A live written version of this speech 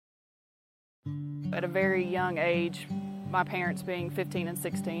At a very young age, my parents, being 15 and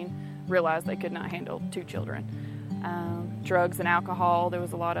 16, realized they could not handle 2 children. Drugs and alcohol, there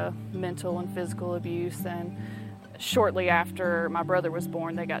was a lot of mental and physical abuse, and shortly after my brother was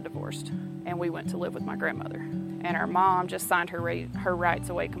born, they got divorced, and we went to live with my grandmother. And our mom just signed her rights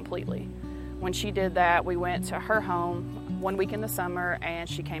away completely. When she did that, we went to her home one week in the summer, and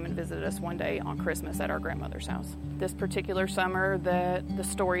she came and visited us one day on Christmas at our grandmother's house. This particular summer that the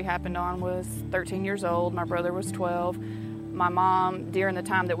story happened on was 13 years old. My brother was 12. My mom, during the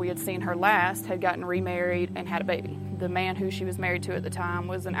time that we had seen her last, had gotten remarried and had a baby. The man who she was married to at the time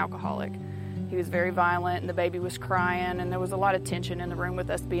was an alcoholic. He was very violent, and the baby was crying, and there was a lot of tension in the room with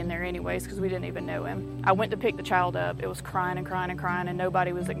us being there anyways because we didn't even know him. I went to pick the child up. It was crying and crying and crying, and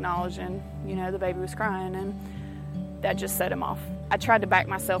nobody was acknowledging, the baby was crying, and that just set him off. I tried to back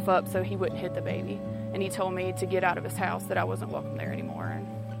myself up so he wouldn't hit the baby, and he told me to get out of his house, that I wasn't welcome there anymore. And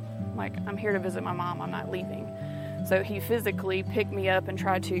I'm here to visit my mom, I'm not leaving. So he physically picked me up and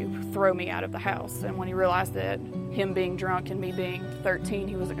tried to throw me out of the house. And when he realized that him being drunk and me being 13,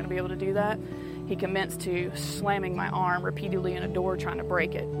 he wasn't going to be able to do that, he commenced to slamming my arm repeatedly in a door, trying to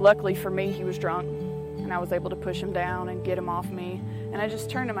break it. Luckily for me, he was drunk, and I was able to push him down and get him off me. And I just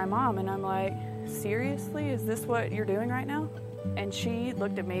turned to my mom, and I'm like, seriously, is this what you're doing right now? And she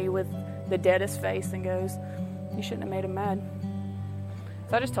looked at me with the deadest face and goes, you shouldn't have made him mad.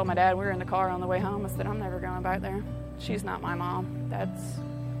 So I just told my dad, we were in the car on the way home, I said, I'm never going back there. She's not my mom.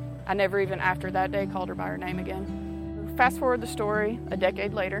 I never even after that day called her by her name again. Fast forward the story, a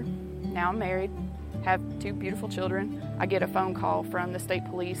decade later, now I'm married, have 2 beautiful children. I get a phone call from the state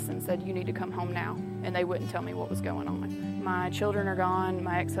police and said, you need to come home now. And they wouldn't tell me what was going on. My children are gone,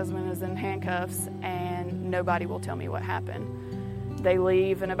 my ex-husband is in handcuffs, and nobody will tell me what happened. They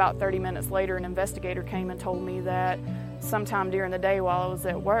leave, and about 30 minutes later, an investigator came and told me that sometime during the day while I was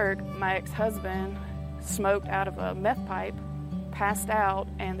at work, my ex-husband smoked out of a meth pipe, passed out,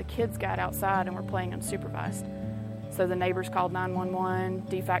 and the kids got outside and were playing unsupervised. So the neighbors called 911,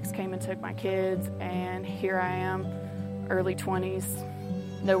 DFACS came and took my kids, and here I am, early 20s,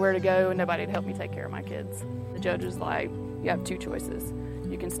 nowhere to go, and nobody to help me take care of my kids. The judge was like, you have 2 choices.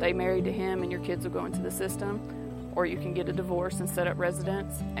 You can stay married to him and your kids will go into the system, or you can get a divorce and set up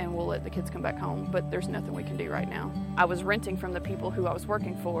residence, and we'll let the kids come back home, but there's nothing we can do right now. I was renting from the people who I was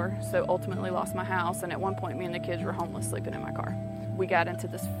working for, so ultimately lost my house, and at one point me and the kids were homeless, sleeping in my car. We got into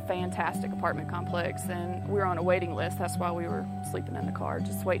this fantastic apartment complex, and we were on a waiting list. That's why we were sleeping in the car,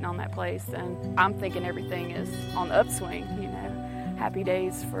 just waiting on that place, and I'm thinking everything is on the upswing, happy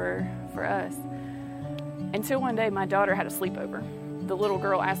days for us. Until one day my daughter had a sleepover. The little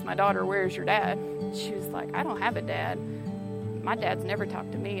girl asked my daughter, where's your dad? She was like, I don't have a dad. My dad's never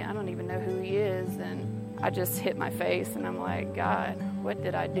talked to me. I don't even know who he is. And I just hit my face, and I'm like, God, what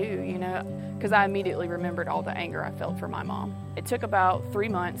did I do, Because I immediately remembered all the anger I felt for my mom. It took about 3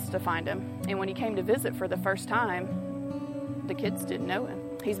 months to find him. And when he came to visit for the first time, the kids didn't know him.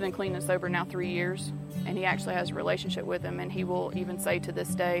 He's been clean and sober now 3 years, and he actually has a relationship with him. And he will even say to this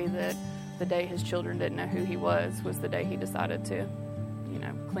day that the day his children didn't know who he was the day he decided to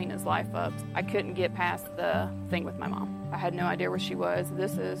clean his life up. I couldn't get past the thing with my mom. I had no idea where she was.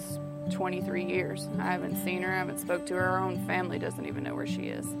 This is 23 years. I haven't seen her, I haven't spoke to her. Our own family doesn't even know where she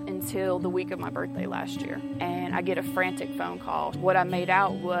is until the week of my birthday last year. And I get a frantic phone call. What I made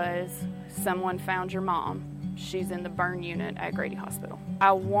out was, someone found your mom. She's in the burn unit at Grady Hospital.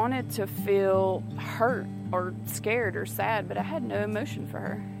 I wanted to feel hurt or scared or sad, but I had no emotion for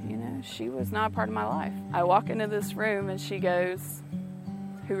her. She was not a part of my life. I walk into this room and she goes,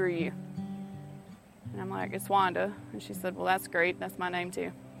 who are you? And I'm like, it's Wanda. And she said, well, that's great. That's my name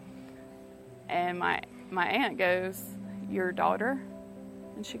too. And my aunt goes, your daughter?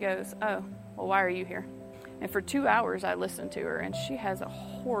 And she goes, oh, well, why are you here? And for 2 hours I listened to her, and she has a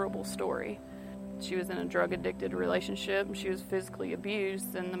horrible story. She was in a drug-addicted relationship, and she was physically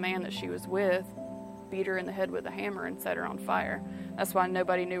abused, and the man that she was with beat her in the head with a hammer and set her on fire. That's why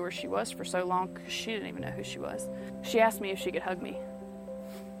nobody knew where she was for so long, because she didn't even know who she was. She asked me if she could hug me.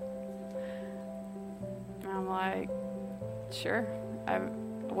 And I'm like, sure.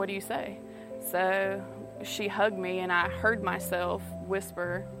 What do you say? So she hugged me, and I heard myself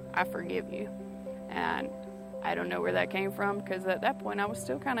whisper, I forgive you. And I don't know where that came from, because at that point I was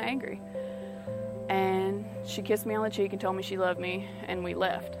still kind of angry. And she kissed me on the cheek and told me she loved me, and we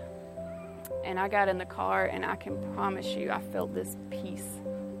left. And I got in the car, and I can promise you, I felt this peace.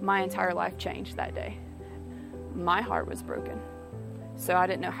 My entire life changed that day. My heart was broken. So I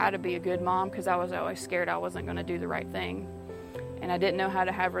didn't know how to be a good mom, because I was always scared I wasn't going to do the right thing. And I didn't know how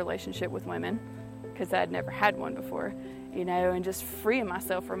to have a relationship with women, because I'd never had one before, and just freeing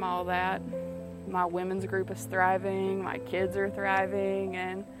myself from all that My women's group is thriving, my kids are thriving,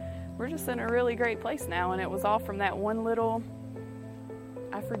 and we're just in a really great place now. And it was all from that one little,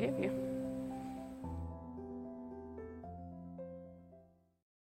 I forgive you.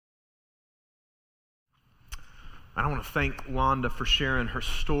 I want to thank Wanda for sharing her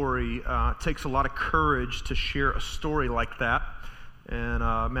story. It takes a lot of courage to share a story like that. And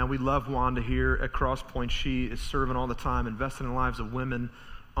man, we love Wanda here at Crosspoint. She is serving all the time, investing in the lives of women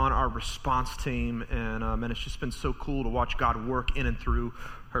on our response team. And man, it's just been so cool to watch God work in and through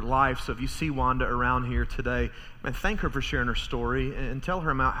her life. So if you see Wanda around here today, man, thank her for sharing her story and tell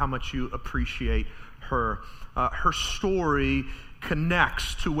her how much you appreciate her. Her story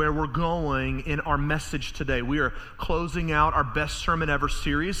connects to where we're going in our message today. We are closing out our Best Sermon Ever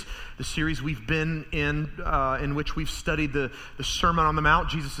series, the series we've been in which we've studied the Sermon on the Mount,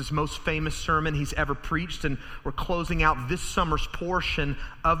 Jesus' most famous sermon he's ever preached, and we're closing out this summer's portion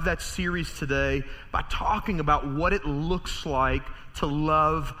of that series today by talking about what it looks like to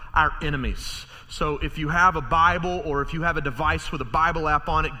love our enemies. So if you have a Bible or if you have a device with a Bible app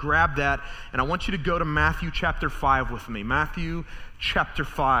on it, grab that. And I want you to go to Matthew chapter 5 with me. Matthew chapter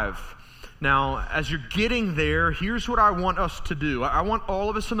 5. Now, as you're getting there, here's what I want us to do. I want all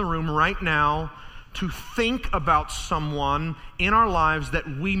of us in the room right now to think about someone in our lives that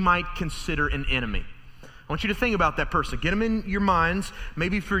we might consider an enemy. I want you to think about that person. Get them in your minds.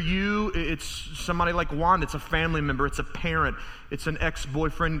 Maybe for you, it's somebody like Wanda. It's a family member. It's a parent. It's an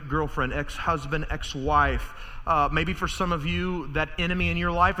ex-boyfriend, girlfriend, ex-husband, ex-wife. Maybe for some of you, that enemy in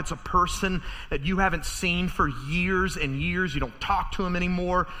your life, it's a person that you haven't seen for years and years. You don't talk to them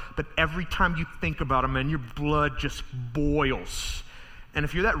anymore. But every time you think about them, man, your blood just boils. And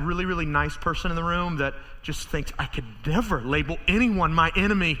if you're that really, really nice person in the room that just thinks, I could never label anyone my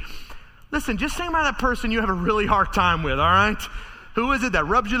enemy, listen, just think about that person you have a really hard time with, all right? Who is it that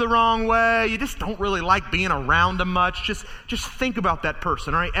rubs you the wrong way? You just don't really like being around them much. Just think about that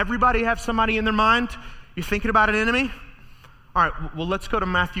person, all right? Everybody have somebody in their mind? You thinking about an enemy? All right, well, let's go to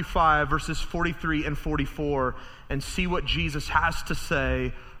Matthew 5, verses 43 and 44, and see what Jesus has to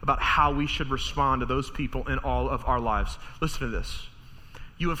say about how we should respond to those people in all of our lives. Listen to this.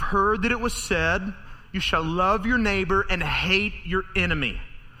 You have heard that it was said, you shall love your neighbor and hate your enemy.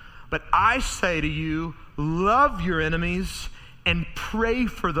 But I say to you, love your enemies and pray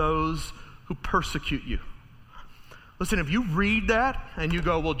for those who persecute you. Listen, if you read that and you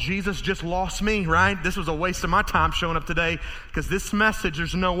go, well, Jesus just lost me, right? This was a waste of my time showing up today because this message,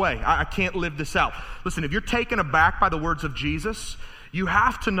 there's no way. I can't live this out. Listen, if you're taken aback by the words of Jesus, you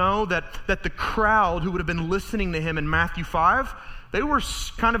have to know that the crowd who would have been listening to him in Matthew 5, they were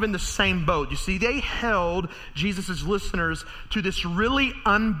kind of in the same boat. You see, they held Jesus' listeners to this really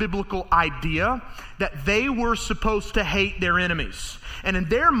unbiblical idea that they were supposed to hate their enemies. And in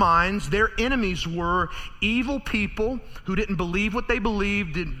their minds, their enemies were evil people who didn't believe what they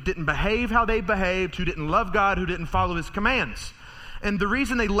believed, didn't behave how they behaved, who didn't love God, who didn't follow his commands. And the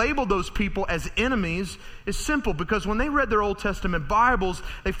reason they labeled those people as enemies is simple, because when they read their Old Testament Bibles,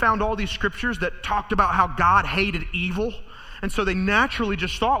 they found all these scriptures that talked about how God hated evil. And so they naturally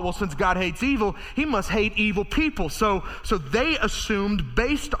just thought, well, since God hates evil, he must hate evil people. So they assumed,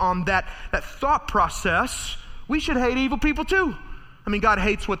 based on that thought process, we should hate evil people too. I mean, God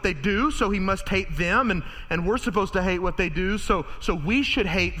hates what they do, so he must hate them, and we're supposed to hate what they do, so we should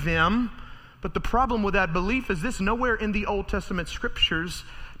hate them. But the problem with that belief is this: nowhere in the Old Testament scriptures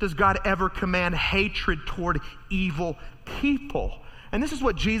does God ever command hatred toward evil people. And this is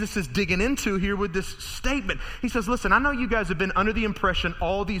what Jesus is digging into here with this statement. He says, listen, I know you guys have been under the impression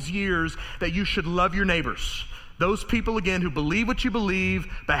all these years that you should love your neighbors. Those people, again, who believe what you believe,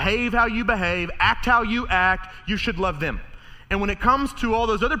 behave how you behave, act how you act, you should love them. And when it comes to all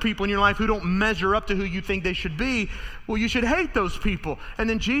those other people in your life who don't measure up to who you think they should be, well, you should hate those people. And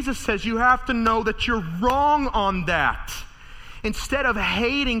then Jesus says you have to know that you're wrong on that. Instead of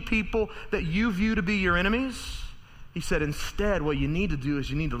hating people that you view to be your enemies, he said, instead, what you need to do is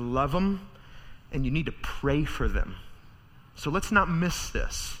you need to love them and you need to pray for them. So let's not miss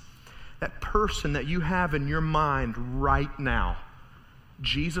this. That person that you have in your mind right now,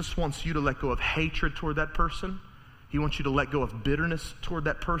 Jesus wants you to let go of hatred toward that person. He wants you to let go of bitterness toward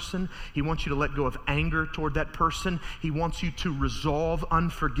that person. He wants you to let go of anger toward that person. He wants you to resolve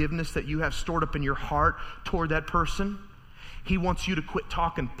unforgiveness that you have stored up in your heart toward that person. He wants you to quit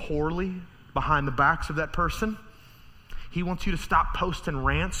talking poorly behind the backs of that person. He wants you to stop posting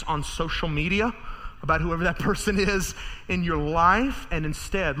rants on social media about whoever that person is in your life. And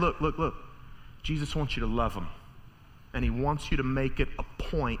instead, look. Jesus wants you to love them. And he wants you to make it a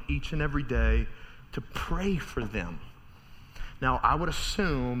point each and every day to pray for them. Now, I would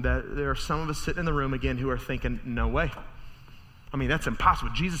assume that there are some of us sitting in the room again who are thinking, no way. I mean, that's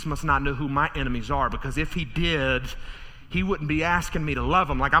impossible. Jesus must not know who my enemies are, because if he did, he wouldn't be asking me to love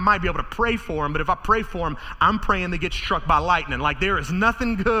them. Like, I might be able to pray for him, but if I pray for him, I'm praying they get struck by lightning. Like, there is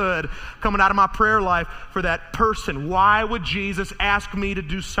nothing good coming out of my prayer life for that person. Why would Jesus ask me to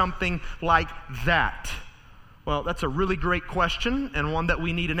do something like that? Well, that's a really great question, and one that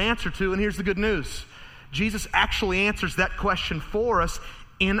we need an answer to, and here's the good news. Jesus actually answers that question for us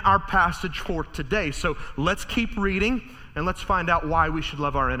in our passage for today. So let's keep reading, and let's find out why we should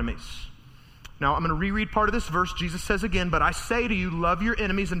love our enemies. Now, I'm going to reread part of this verse. Jesus says again, but I say to you, love your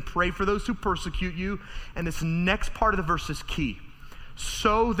enemies and pray for those who persecute you. And this next part of the verse is key.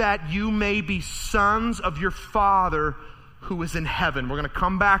 So that you may be sons of your Father who is in heaven. We're going to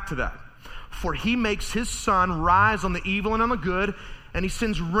come back to that. For he makes his sun rise on the evil and on the good, and he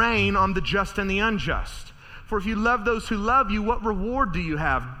sends rain on the just and the unjust. For if you love those who love you, what reward do you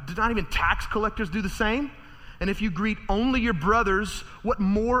have? Do not even tax collectors do the same? And if you greet only your brothers, what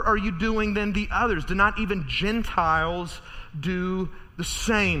more are you doing than the others? Do not even Gentiles do the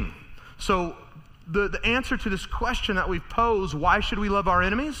same? So the answer to this question that we've posed, why should we love our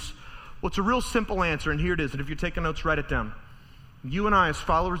enemies? Well, it's a real simple answer, and here it is. And if you're taking notes, write it down. You and I, as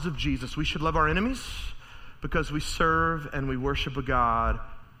followers of Jesus, we should love our enemies because we serve and we worship a God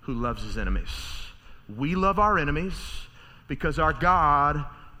who loves his enemies. We love our enemies because our God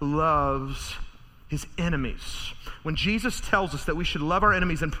loves his enemies. When Jesus tells us that we should love our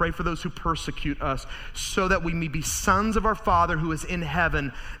enemies and pray for those who persecute us so that we may be sons of our Father who is in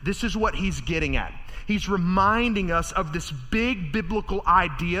heaven, this is what he's getting at. He's reminding us of this big biblical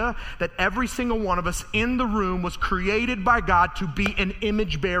idea that every single one of us in the room was created by God to be an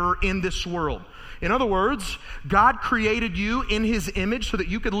image bearer in this world. In other words, God created you in his image so that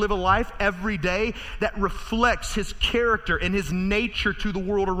you could live a life every day that reflects his character and his nature to the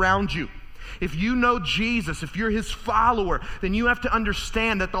world around you. If you know Jesus, if you're his follower, then you have to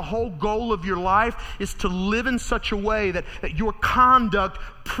understand that the whole goal of your life is to live in such a way that your conduct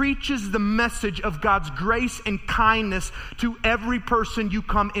preaches the message of God's grace and kindness to every person you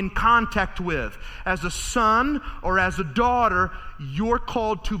come in contact with. As a son or as a daughter, you're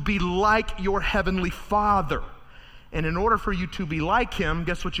called to be like your heavenly Father. And in order for you to be like him,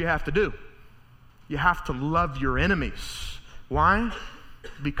 guess what you have to do? You have to love your enemies. Why?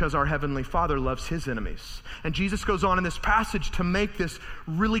 Because our Heavenly Father loves his enemies. And Jesus goes on in this passage to make this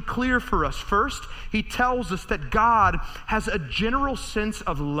really clear for us. First, he tells us that God has a general sense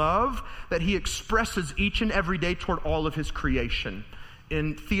of love that he expresses each and every day toward all of his creation.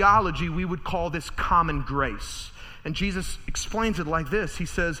 In theology, we would call this common grace. And Jesus explains it like this. He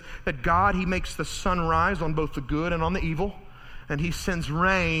says that God, he makes the sun rise on both the good and on the evil, and he sends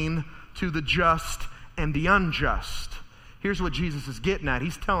rain to the just and the unjust. Here's what Jesus is getting at.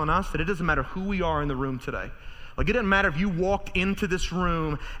 He's telling us that it doesn't matter who we are in the room today. Like, it doesn't matter if you walked into this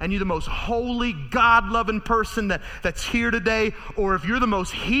room and you're the most holy, God-loving person that's here today, or if you're the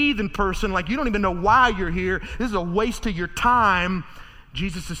most heathen person, like you don't even know why you're here. This is a waste of your time.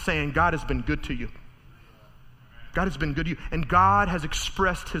 Jesus is saying God has been good to you. God has been good to you. And God has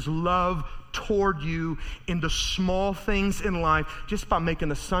expressed his love toward you in the small things in life, just by making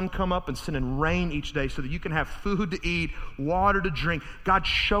the sun come up and sending rain each day so that you can have food to eat, water to drink. God's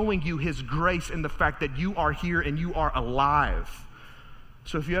showing you his grace in the fact that you are here and you are alive.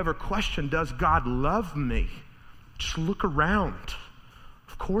 So if you ever question, does God love me? Just look around.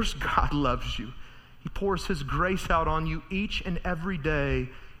 Of course God loves you. He pours his grace out on you each and every day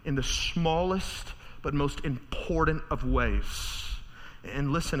in the smallest but most important of ways.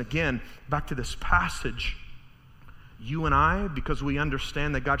 And listen again, back to this passage. You and I, because we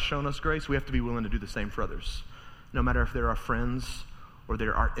understand that God's shown us grace, we have to be willing to do the same for others, no matter if they're our friends or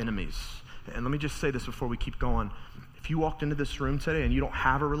they're our enemies. And let me just say this before we keep going. If you walked into this room today and you don't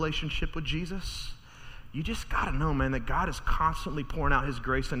have a relationship with Jesus, you just got to know, man, that God is constantly pouring out his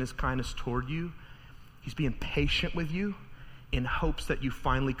grace and his kindness toward you. He's being patient with you in hopes that you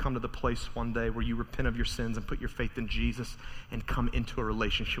finally come to the place one day where you repent of your sins and put your faith in Jesus and come into a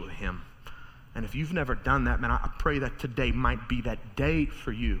relationship with him. And if you've never done that, man, I pray that today might be that day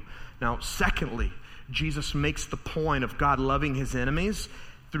for you. Now, secondly, Jesus makes the point of God loving his enemies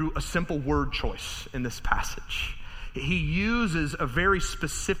through a simple word choice in this passage. he uses a very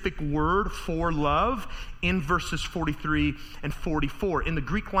specific word for love in verses 43 and 44. In the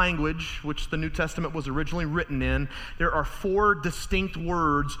Greek language, which the New Testament was originally written in, there are 4 distinct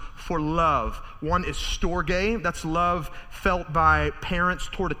words for love. One is storge, that's love felt by parents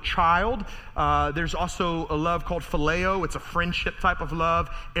toward a child. There's also a love called phileo, it's a friendship type of love.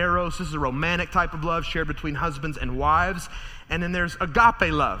 Eros, this is a romantic type of love shared between husbands and wives. And then there's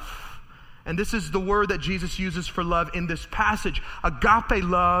agape love. And this is the word that Jesus uses for love in this passage. Agape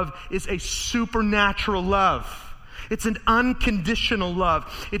love is a supernatural love. It's an unconditional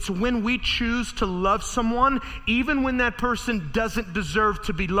love. It's when we choose to love someone, even when that person doesn't deserve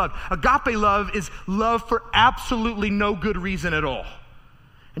to be loved. Agape love is love for absolutely no good reason at all.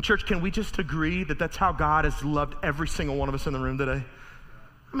 And church, can we just agree that that's how God has loved every single one of us in the room today?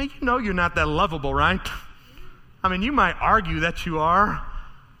 I mean, you know you're not that lovable, right? I mean, you might argue that you are.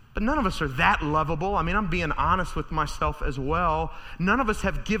 But none of us are that lovable. I mean, I'm being honest with myself as well. None of us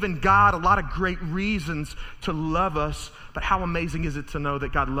have given God a lot of great reasons to love us. But how amazing is it to know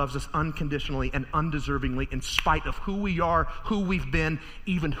that God loves us unconditionally and undeservingly in spite of who we are, who we've been,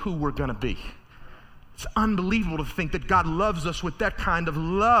 even who we're going to be. It's unbelievable to think that God loves us with that kind of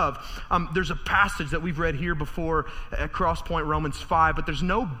love. There's a passage that we've read here before at Crosspoint, Romans 5, but there's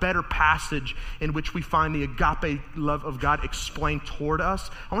no better passage in which we find the agape love of God explained toward us.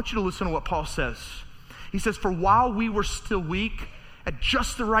 I want you to listen to what Paul says. He says, "For while we were still weak, at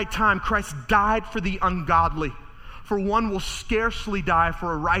just the right time, Christ died for the ungodly. For one will scarcely die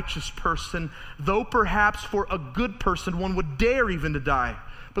for a righteous person, though perhaps for a good person one would dare even to die."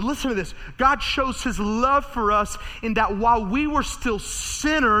 But listen to this. God shows his love for us in that while we were still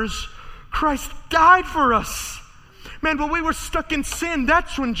sinners, Christ died for us. Man, when we were stuck in sin,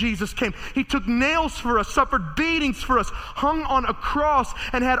 that's when Jesus came. He took nails for us, suffered beatings for us, hung on a cross,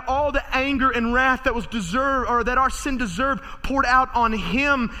 and had all the anger and wrath that was deserved, or that our sin deserved, poured out on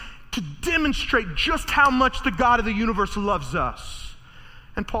him to demonstrate just how much the God of the universe loves us.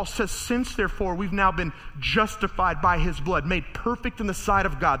 And Paul says, since therefore we've now been justified by his blood, made perfect in the sight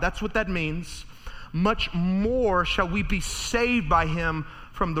of God, that's what that means, much more shall we be saved by him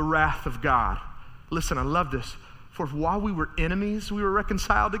from the wrath of God. Listen, I love this. For while we were enemies, we were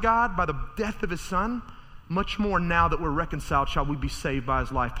reconciled to God by the death of his son. Much more now that we're reconciled shall we be saved by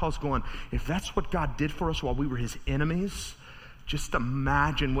his life. Paul's going, if that's what God did for us while we were his enemies, just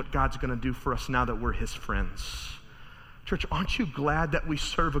imagine what God's going to do for us now that we're his friends. Church, aren't you glad that we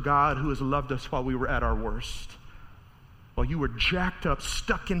serve a God who has loved us while we were at our worst? While you were jacked up,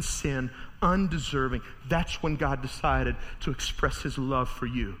 stuck in sin, undeserving, that's when God decided to express his love for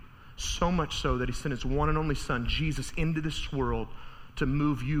you. So much so that he sent his one and only son, Jesus, into this world to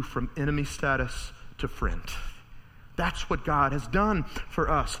move you from enemy status to friend. That's what God has done for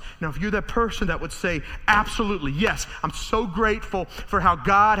us. Now, if you're that person that would say, absolutely, yes, I'm so grateful for how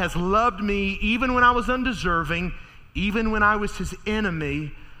God has loved me even when I was undeserving, even when I was his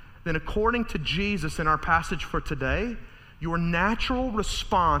enemy, then according to Jesus in our passage for today, your natural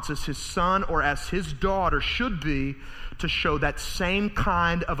response as his son or as his daughter should be to show that same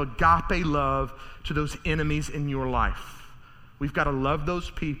kind of agape love to those enemies in your life. We've got to love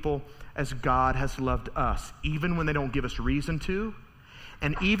those people as God has loved us, even when they don't give us reason to,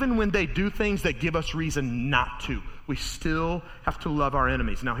 and even when they do things that give us reason not to. We still have to love our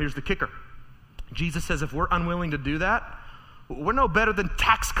enemies. Now, here's the kicker. Jesus says if we're unwilling to do that, we're no better than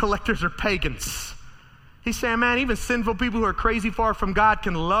tax collectors or pagans. He's saying, man, even sinful people who are crazy far from God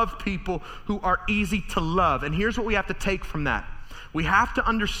can love people who are easy to love. And here's what we have to take from that. We have to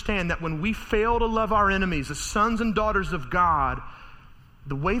understand that when we fail to love our enemies as sons and daughters of God,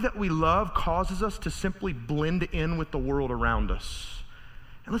 the way that we love causes us to simply blend in with the world around us.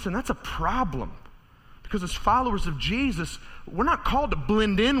 And listen, that's a problem. Because as followers of Jesus, we're not called to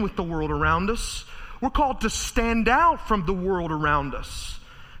blend in with the world around us. We're called to stand out from the world around us.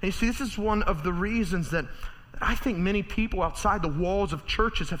 And you see, this is one of the reasons that I think many people outside the walls of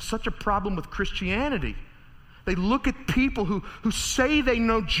churches have such a problem with Christianity. They look at people who say they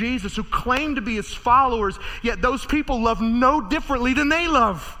know Jesus, who claim to be his followers, yet those people love no differently than they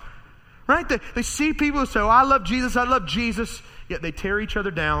love. Right? They see people who say, oh, I love Jesus, yet they tear each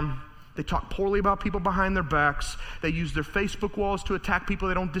other down. They talk poorly about people behind their backs. They use their Facebook walls to attack people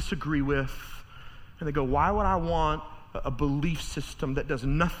they don't disagree with. And they go, why would I want a belief system that does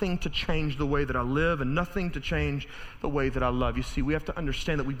nothing to change the way that I live and nothing to change the way that I love? You see, we have to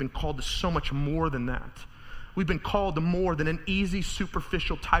understand that we've been called to so much more than that. We've been called to more than an easy,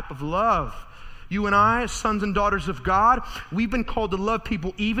 superficial type of love. You and I, as sons and daughters of God, we've been called to love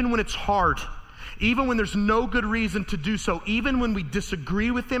people even when it's hard, even when there's no good reason to do so, even when we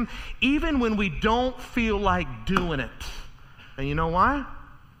disagree with him, even when we don't feel like doing it. And you know why?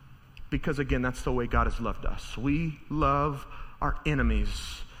 Because again, that's the way God has loved us. We love our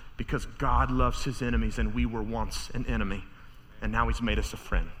enemies because God loves his enemies, and we were once an enemy, and now he's made us a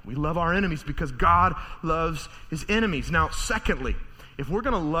friend. We love our enemies because God loves his enemies. Now, secondly, if we're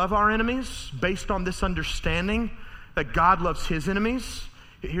going to love our enemies based on this understanding that God loves his enemies,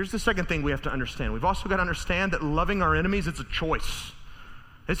 here's the second thing we have to understand. We've also got to understand that loving our enemies, it's a choice.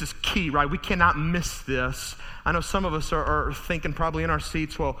 This is key, right? We cannot miss this. I know some of us are thinking probably in our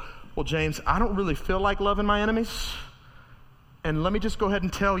seats, well, James, I don't really feel like loving my enemies. And let me just go ahead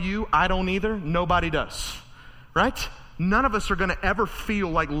and tell you, I don't either. Nobody does, right? None of us are going to ever feel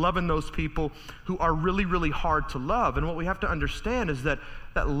like loving those people who are really, really hard to love. And what we have to understand is that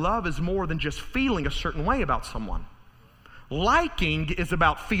love is more than just feeling a certain way about someone. Liking is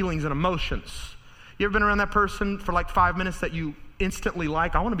about feelings and emotions. You ever been around that person for like 5 minutes that you instantly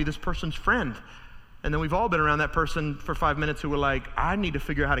like? I want to be this person's friend. And then we've all been around that person for 5 minutes who were like, I need to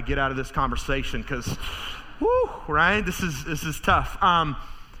figure out how to get out of this conversation because, whoo, right? This is tough.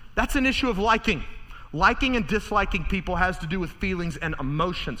 That's an issue of liking. Liking and disliking people has to do with feelings and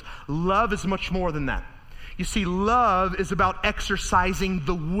emotions. Love is much more than that. You see, love is about exercising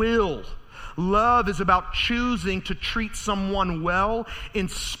the will. Love is about choosing to treat someone well in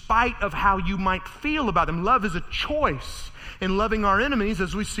spite of how you might feel about them. Love is a choice. In loving our enemies,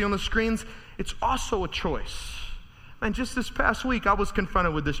 as we see on the screens, it's also a choice. And just this past week, I was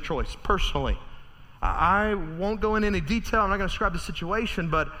confronted with this choice personally. I won't go into any detail. I'm not going to describe the situation,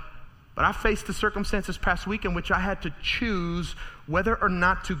 but I faced the circumstance this past week in which I had to choose whether or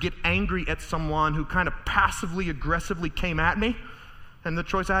not to get angry at someone who kind of passively, aggressively came at me. And the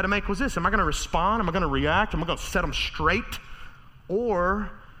choice I had to make was this. Am I going to respond? Am I going to react? Am I going to set them straight? Or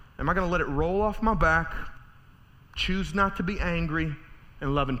am I going to let it roll off my back, choose not to be angry,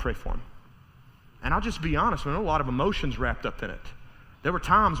 and love and pray for them? And I'll just be honest, there are a lot of emotions wrapped up in it. There were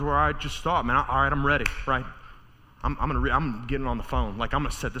times where I just thought, man, all right, I'm ready, right? I'm getting on the phone. Like, I'm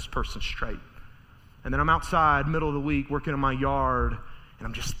going to set this person straight. And then I'm outside, middle of the week, working in my yard, and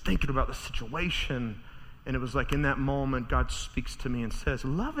I'm just thinking about the situation. And it was like in that moment, God speaks to me and says,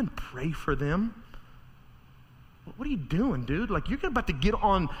 love and pray for them. What are you doing, dude? Like, you're about to get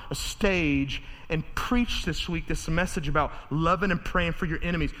on a stage and preach this week this message about loving and praying for your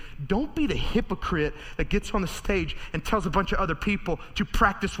enemies. Don't be the hypocrite that gets on the stage and tells a bunch of other people to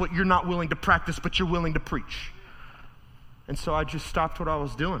practice what you're not willing to practice, but you're willing to preach. And so I just stopped what I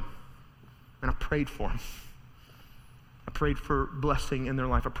was doing, and I prayed for them. I prayed for blessing in their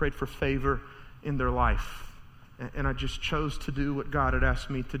life. I prayed for favor in their life. And I just chose to do what God had asked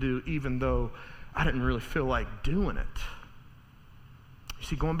me to do, even though I didn't really feel like doing it. You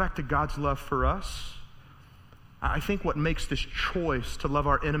see, going back to God's love for us, I think what makes this choice to love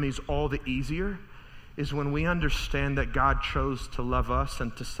our enemies all the easier is when we understand that God chose to love us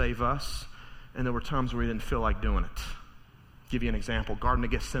and to save us, and there were times where he didn't feel like doing it. I'll give you an example. Garden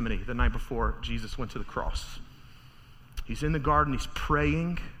of Gethsemane, the night before Jesus went to the cross. He's in the garden, he's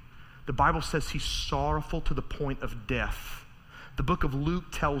praying. The Bible says he's sorrowful to the point of death. The book of Luke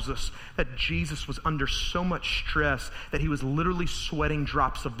tells us that Jesus was under so much stress that he was literally sweating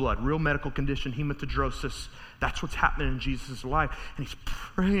drops of blood. Real medical condition, hematidrosis. That's what's happening in Jesus' life. And he's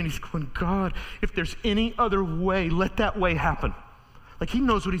praying, he's going, God, if there's any other way, let that way happen. Like, he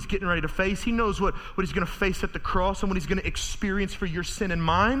knows what he's getting ready to face. He knows what he's going to face at the cross and what he's going to experience for your sin and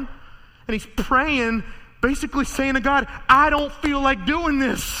mine. And he's praying, basically saying to God, I don't feel like doing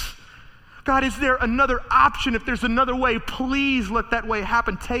this. God, is there another option? If there's another way, please let that way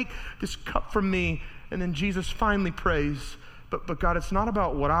happen. Take this cup from me. And then Jesus finally prays, but God, it's not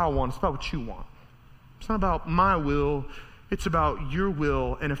about what I want. It's about what you want. It's not about my will. It's about your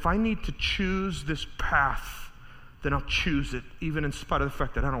will. And if I need to choose this path, then I'll choose it, even in spite of the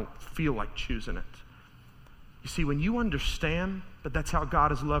fact that I don't feel like choosing it. You see, when you understand that that's how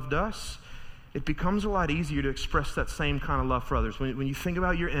God has loved us, it becomes a lot easier to express that same kind of love for others. When you think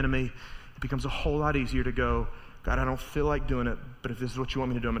about your enemy, it becomes a whole lot easier to go, God, I don't feel like doing it, but if this is what you want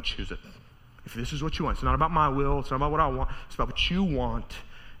me to do, I'm going to choose it. If this is what you want, it's not about my will, it's not about what I want, it's about what you want.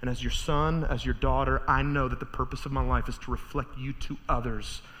 And as your son, as your daughter, I know that the purpose of my life is to reflect you to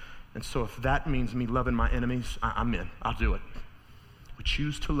others. And so if that means me loving my enemies, I'm in. I'll do it. We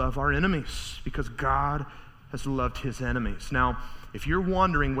choose to love our enemies because God has loved his enemies. Now, if you're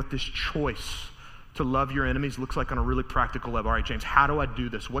wondering what this choice to love your enemies looks like on a really practical level, all right, James, how do I do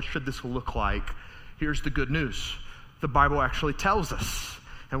this? What should this look like? Here's the good news. The Bible actually tells us.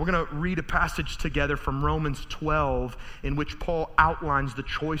 And we're going to read a passage together from Romans 12 in which Paul outlines the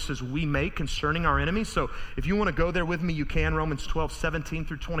choices we make concerning our enemies. So if you want to go there with me, you can. Romans 12, 17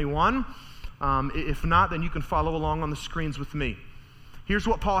 through 21. If not, then you can follow along on the screens with me. Here's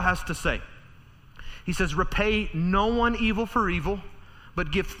what Paul has to say. He says, repay no one evil for evil,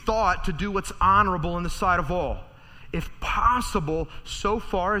 but give thought to do what's honorable in the sight of all. If possible, so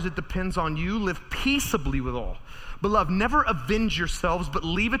far as it depends on you, live peaceably with all. Beloved, never avenge yourselves, but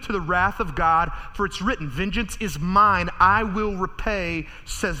leave it to the wrath of God, for it's written, vengeance is mine, I will repay,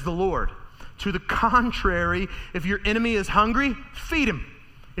 says the Lord. To the contrary, if your enemy is hungry, feed him.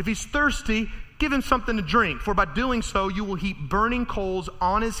 If he's thirsty, give him something to drink, for by doing so you will heap burning coals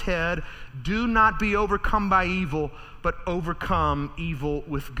on his head. Do not be overcome by evil, but overcome evil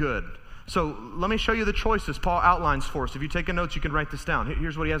with good. So let me show you the choices Paul outlines for us. If you're taking notes, you can write this down.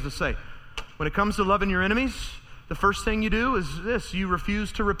 Here's what he has to say. When it comes to loving your enemies, the first thing you do is this: you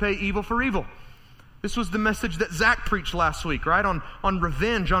refuse to repay evil for evil. This was the message that Zach preached last week, right? On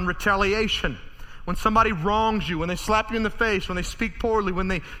revenge, on retaliation. When somebody wrongs you, when they slap you in the face, when they speak poorly, when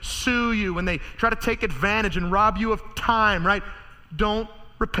they sue you, when they try to take advantage and rob you of time, right? Don't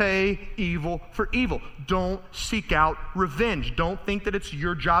repay evil for evil. Don't seek out revenge. Don't think that it's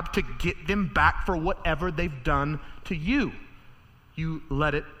your job to get them back for whatever they've done to you. You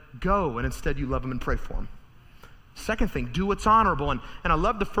let it go, and instead you love them and pray for them. Second thing, do what's honorable. And I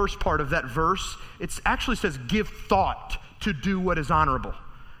love the first part of that verse. It actually says, give thought to do what is honorable.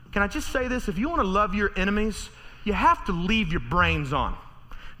 Can I just say this? If you want to love your enemies, you have to leave your brains on.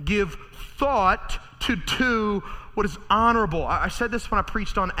 Give thought to do what is honorable. I said this when I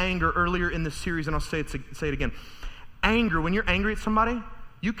preached on anger earlier in this series, and I'll say it again. Anger, when you're angry at somebody,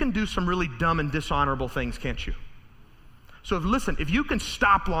 you can do some really dumb and dishonorable things, can't you? So if you can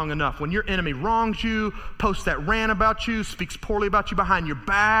stop long enough when your enemy wrongs you, posts that rant about you, speaks poorly about you behind your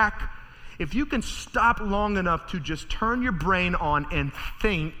back, if you can stop long enough to just turn your brain on and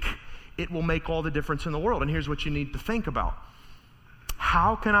think, it will make all the difference in the world. And here's what you need to think about.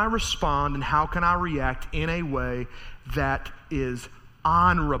 How can I respond and how can I react in a way that is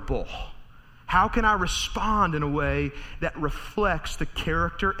honorable? How can I respond in a way that reflects the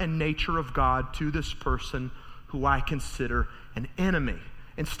character and nature of God to this person who I consider an enemy?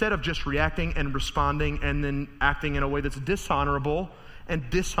 Instead of just reacting and responding and then acting in a way that's dishonorable and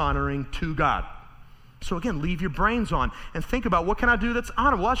dishonoring to God. So again, leave your brains on and think about, what can I do that's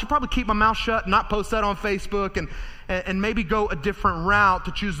honorable? Well, I should probably keep my mouth shut, not post that on Facebook, and maybe go a different route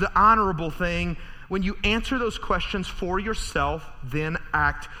to choose the honorable thing. When you answer those questions for yourself, then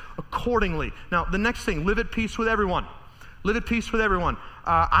act accordingly. Now, the next thing, live at peace with everyone. Live at peace with everyone.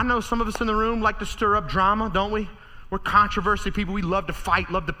 I know some of us in the room like to stir up drama, don't we? We're controversy people. We love to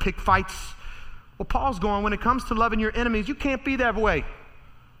fight, love to pick fights. Well, Paul's going, when it comes to loving your enemies, you can't be that way.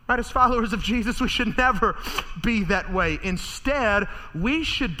 Right? As followers of Jesus, we should never be that way. Instead, we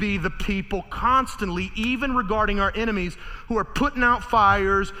should be the people constantly, even regarding our enemies, who are putting out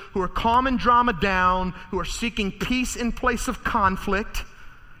fires, who are calming drama down, who are seeking peace in place of conflict.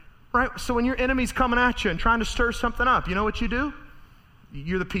 Right? So when your enemy's coming at you and trying to stir something up, you know what you do?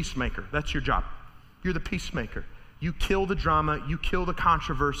 You're the peacemaker. That's your job. You're the peacemaker. You kill the drama. You kill the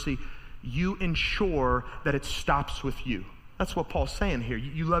controversy. You ensure that it stops with you. That's what Paul's saying here.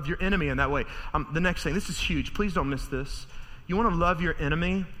 You love your enemy in that way. The next thing, this is huge. Please don't miss this. You want to love your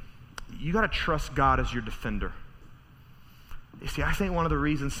enemy, you got to trust God as your defender. You see, I think one of the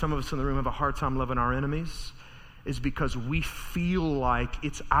reasons some of us in the room have a hard time loving our enemies is because we feel like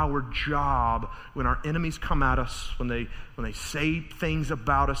it's our job when our enemies come at us, when they say things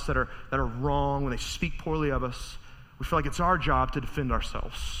about us that are wrong, when they speak poorly of us, we feel like it's our job to defend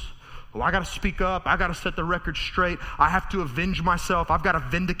ourselves. Well, I got to speak up. I got to set the record straight. I have to avenge myself. I've got to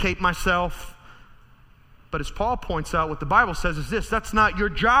vindicate myself. But as Paul points out, what the Bible says is this: that's not your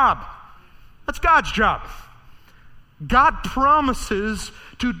job. That's God's job. God promises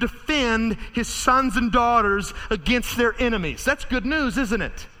to defend his sons and daughters against their enemies. That's good news, isn't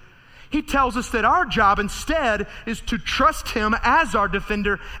it? He tells us that our job instead is to trust him as our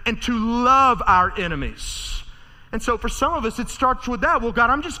defender and to love our enemies. And so for some of us, it starts with that. Well, God,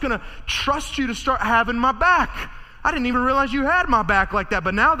 I'm just going to trust you to start having my back. I didn't even realize you had my back like that.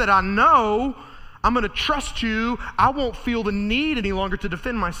 But now that I know, I'm going to trust you. I won't feel the need any longer to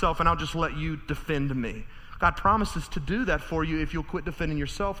defend myself, and I'll just let you defend me. God promises to do that for you if you'll quit defending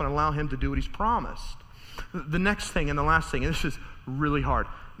yourself and allow him to do what he's promised. The next thing and the last thing, and this is really hard,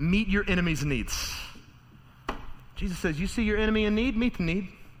 meet your enemy's needs. Jesus says, you see your enemy in need, meet the need.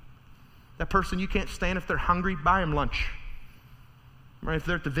 That person you can't stand, if they're hungry, buy them lunch. right? If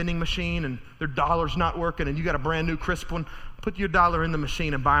they're at the vending machine and their dollar's not working and you got a brand new crisp one, put your dollar in the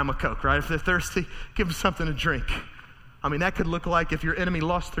machine and buy them a Coke, right? If they're thirsty, give them something to drink. I mean, that could look like if your enemy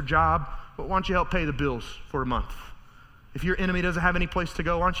lost their job, well, why don't you help pay the bills for a month? If your enemy doesn't have any place to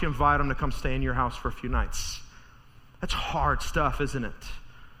go, why don't you invite them to come stay in your house for a few nights? That's hard stuff, isn't it?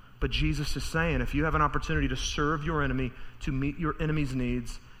 But Jesus is saying, if you have an opportunity to serve your enemy, to meet your enemy's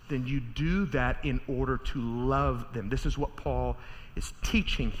needs, then you do that in order to love them. This is what Paul is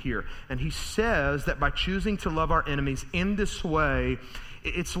teaching here. And he says that by choosing to love our enemies in this way,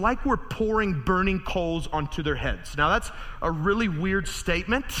 it's like we're pouring burning coals onto their heads. Now, that's a really weird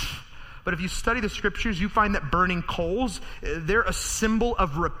statement, but if you study the scriptures, you find that burning coals, they're a symbol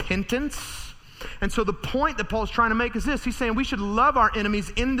of repentance. And so the point that Paul's trying to make is this. He's saying we should love our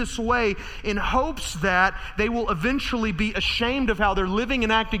enemies in this way in hopes that they will eventually be ashamed of how they're living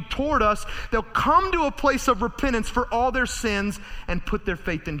and acting toward us. They'll come to a place of repentance for all their sins and put their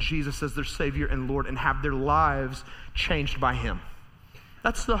faith in Jesus as their Savior and Lord and have their lives changed by Him.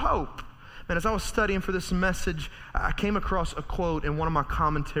 That's the hope. And as I was studying for this message, I came across a quote in one of my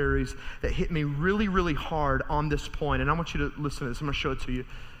commentaries that hit me really, really hard on this point. And I want you to listen to this. I'm going to show it to you.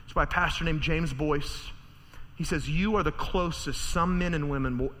 It's by a pastor named James Boyce. He says, "You are the closest some men and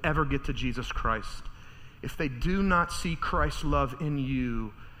women will ever get to Jesus Christ. If they do not see Christ's love in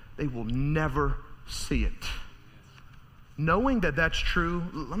you, they will never see it." Knowing that that's true,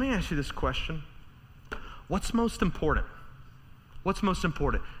 let me ask you this question. What's most important? What's most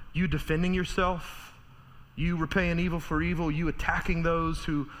important? You defending yourself? You repaying evil for evil? You attacking those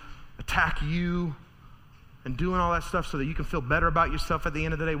who attack you? And doing all that stuff so that you can feel better about yourself at the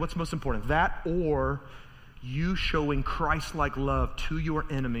end of the day? What's most important? That or you showing Christ-like love to your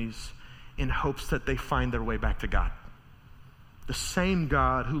enemies in hopes that they find their way back to God? The same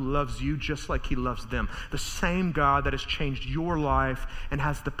God who loves you just like He loves them. The same God that has changed your life and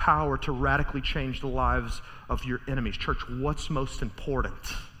has the power to radically change the lives of your enemies. Church, what's most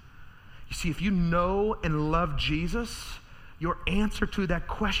important? You see, if you know and love Jesus, your answer to that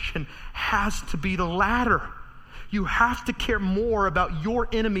question has to be the latter. You have to care more about your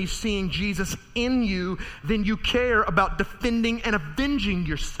enemies seeing Jesus in you than you care about defending and avenging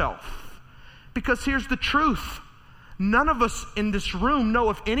yourself. Because here's the truth. None of us in this room know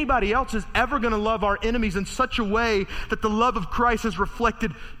if anybody else is ever going to love our enemies in such a way that the love of Christ is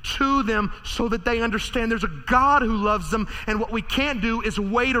reflected to them so that they understand there's a God who loves them, and what we can't do is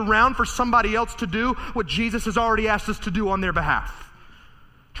wait around for somebody else to do what Jesus has already asked us to do on their behalf.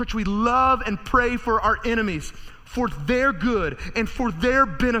 Church, we love and pray for our enemies for their good and for their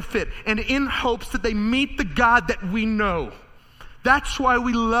benefit and in hopes that they meet the God that we know. That's why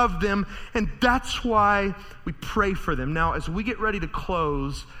we love them, and that's why we pray for them. Now, as we get ready to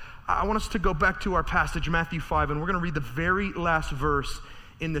close, I want us to go back to our passage, Matthew 5, and we're going to read the very last verse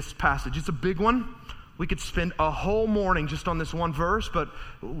in this passage. It's a big one. We could spend a whole morning just on this one verse, but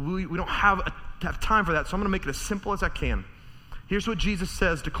we don't have time for that, so I'm going to make it as simple as I can. Here's what Jesus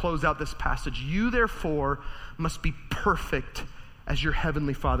says to close out this passage. "You, therefore, must be perfect as your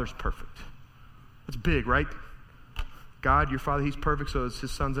heavenly Father's perfect." That's big, right? God, your Father, He's perfect, so as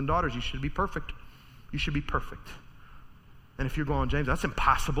His sons and daughters, you should be perfect. You should be perfect. And if you're going, "James, that's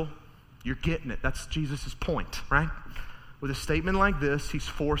impossible," you're getting it. That's Jesus' point, right? With a statement like this, He's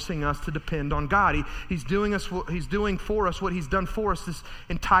forcing us to depend on God. He's doing for us what He's done for us this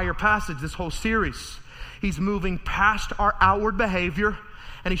entire passage, this whole series. He's moving past our outward behavior,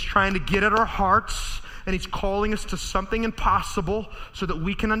 and He's trying to get at our hearts, and He's calling us to something impossible so that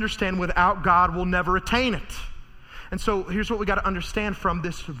we can understand without God we'll never attain it. And so here's what we got to understand from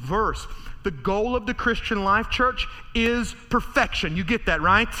this verse. The goal of the Christian life, church, is perfection. You get that,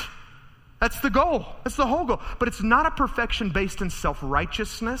 right? That's the goal. That's the whole goal. But it's not a perfection based in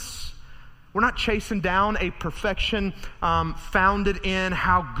self-righteousness. We're not chasing down a perfection founded in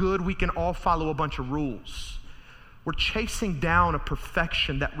how good we can all follow a bunch of rules. We're chasing down a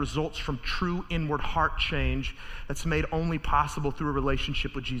perfection that results from true inward heart change that's made only possible through a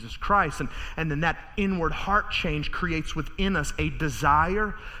relationship with Jesus Christ. And then that inward heart change creates within us a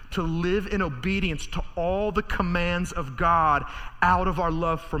desire to live in obedience to all the commands of God out of our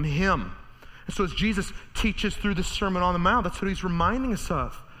love from Him. And so as Jesus teaches through the Sermon on the Mount, that's what He's reminding us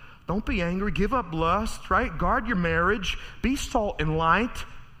of. Don't be angry. Give up lust, right? Guard your marriage. Be salt and light.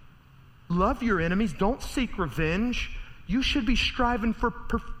 Love your enemies. Don't seek revenge. You should be striving for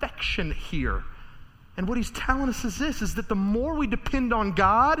perfection here. And what He's telling us is this, is that the more we depend on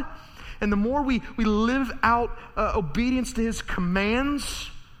God and the more we live out obedience to His commands,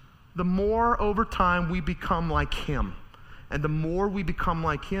 the more over time we become like Him. And the more we become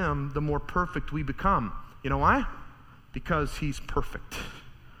like Him, the more perfect we become. You know why? because he's perfect.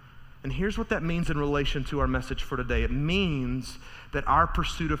 And here's what that means in relation to our message for today. It means that our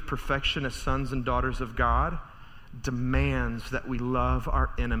pursuit of perfection as sons and daughters of God demands that we love our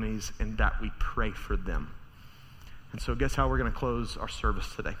enemies and that we pray for them. And so guess how we're going to close our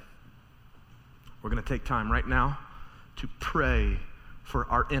service today? We're going to take time right now to pray for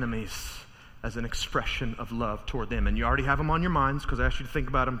our enemies as an expression of love toward them. And you already have them on your minds because I asked you to think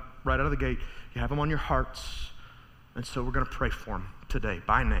about them right out of the gate. You have them on your hearts. And so we're going to pray for them today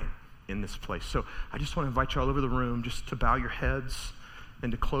by name in this place. So I just want to invite you all over the room just to bow your heads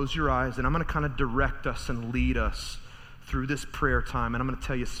and to close your eyes. And I'm going to kind of direct us and lead us through this prayer time. And I'm going to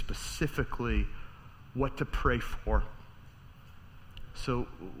tell you specifically what to pray for. So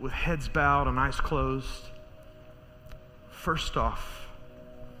with heads bowed and eyes closed, first off,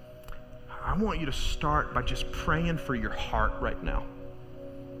 I want you to start by just praying for your heart right now.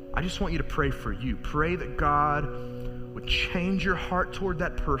 I just want you to pray for you. Pray that God would change your heart toward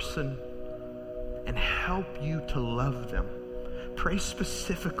that person and help you to love them. Pray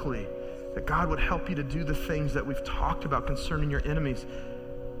specifically that God would help you to do the things that we've talked about concerning your enemies,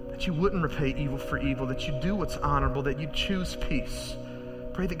 that you wouldn't repay evil for evil, that you do what's honorable, that you choose peace.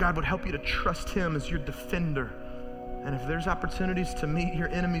 Pray that God would help you to trust him as your defender. And if there's opportunities to meet your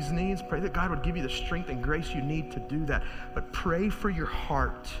enemy's needs, pray that God would give you the strength and grace you need to do that. But pray for your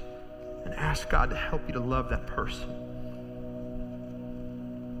heart and ask God to help you to love that person.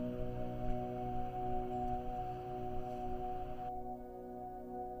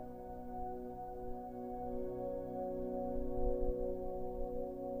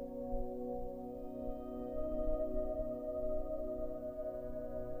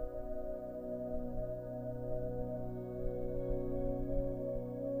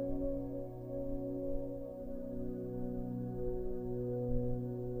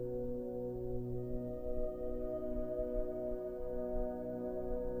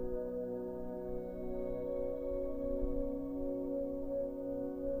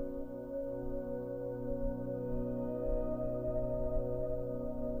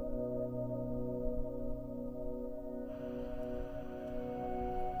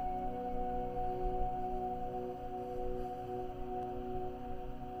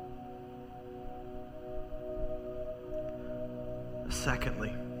 Secondly,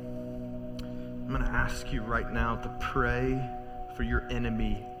 I'm going to ask you right now to pray for your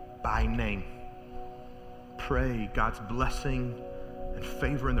enemy by name. Pray God's blessing and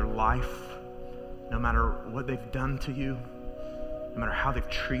favor in their life, no matter what they've done to you, no matter how they've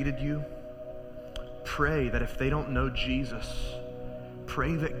treated you. Pray that if they don't know Jesus,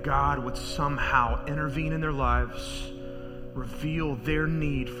 pray that God would somehow intervene in their lives, reveal their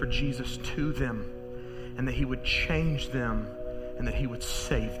need for Jesus to them, and that he would change them and that he would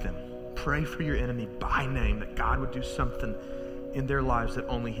save them. Pray for your enemy by name, that God would do something in their lives that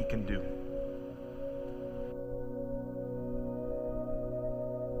only he can do.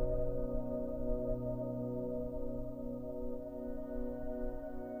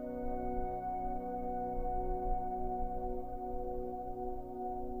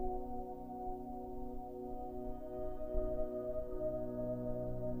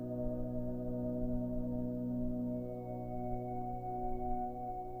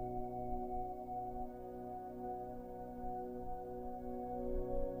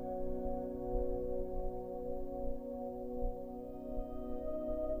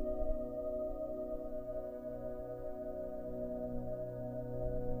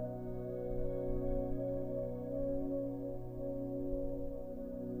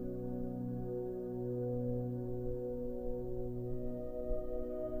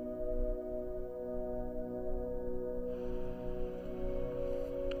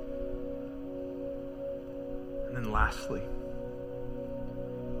 Lastly,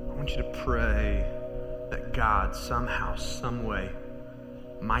 I want you to pray that God somehow, some way,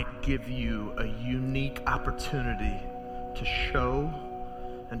 might give you a unique opportunity to show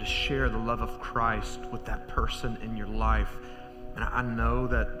and to share the love of Christ with that person in your life. And I know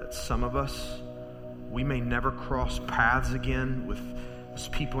that some of us, we may never cross paths again with those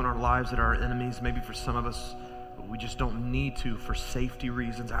people in our lives that are our enemies. Maybe for some of us, we just don't need to for safety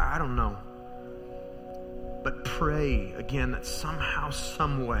reasons. I don't know. But pray, again, that somehow,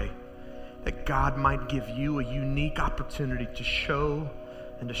 some way, that God might give you a unique opportunity to show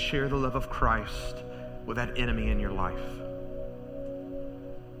and to share the love of Christ with that enemy in your life.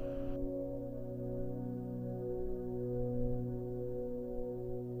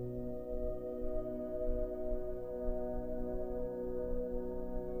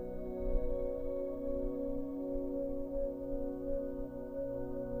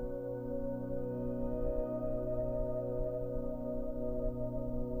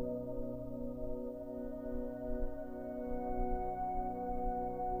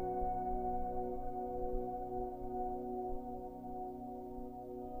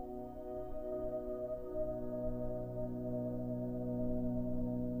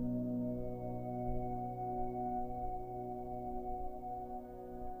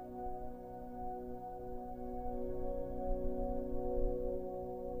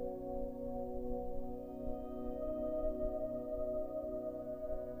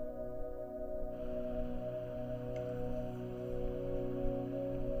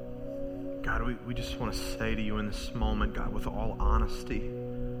 God, we just want to say to you in this moment, God, with all honesty,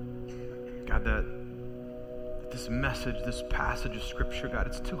 God, that this message, this passage of Scripture, God,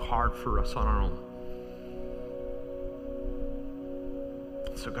 it's too hard for us on our own.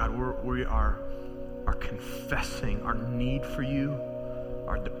 So, God, we are confessing our need for you,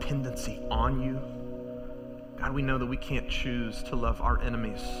 our dependency on you. God, we know that we can't choose to love our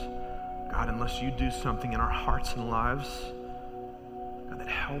enemies, God, unless you do something in our hearts and lives, God, that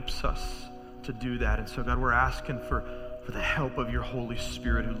helps us to do that. And so, God, we're asking for the help of your Holy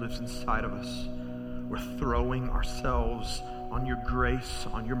Spirit who lives inside of us. We're throwing ourselves on your grace,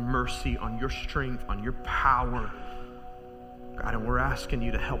 on your mercy, on your strength, on your power, God, and we're asking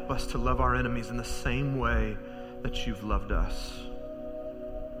you to help us to love our enemies in the same way that you've loved us.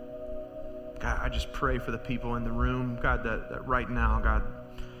 God, I just pray for the people in the room, God, that right now, God,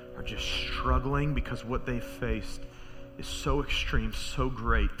 are just struggling because what they faced is so extreme, so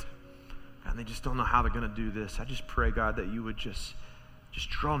great. God, and they just don't know how they're going to do this. I just pray, God, that you would just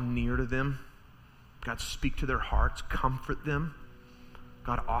draw near to them. God, speak to their hearts, comfort them.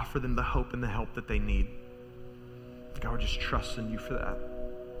 God, offer them the hope and the help that they need. God, we're just trusting you for that.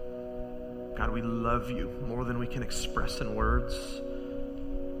 God, we love you more than we can express in words.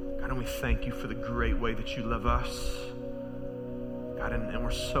 God, and we thank you for the great way that you love us. God, and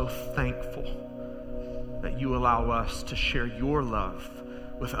we're so thankful that you allow us to share your love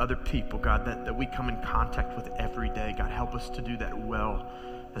with other people, God, that we come in contact with every day. God, help us to do that well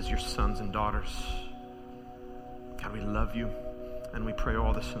as your sons and daughters. God, we love you, and we pray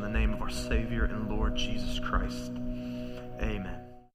all this in the name of our Savior and Lord Jesus Christ. Amen.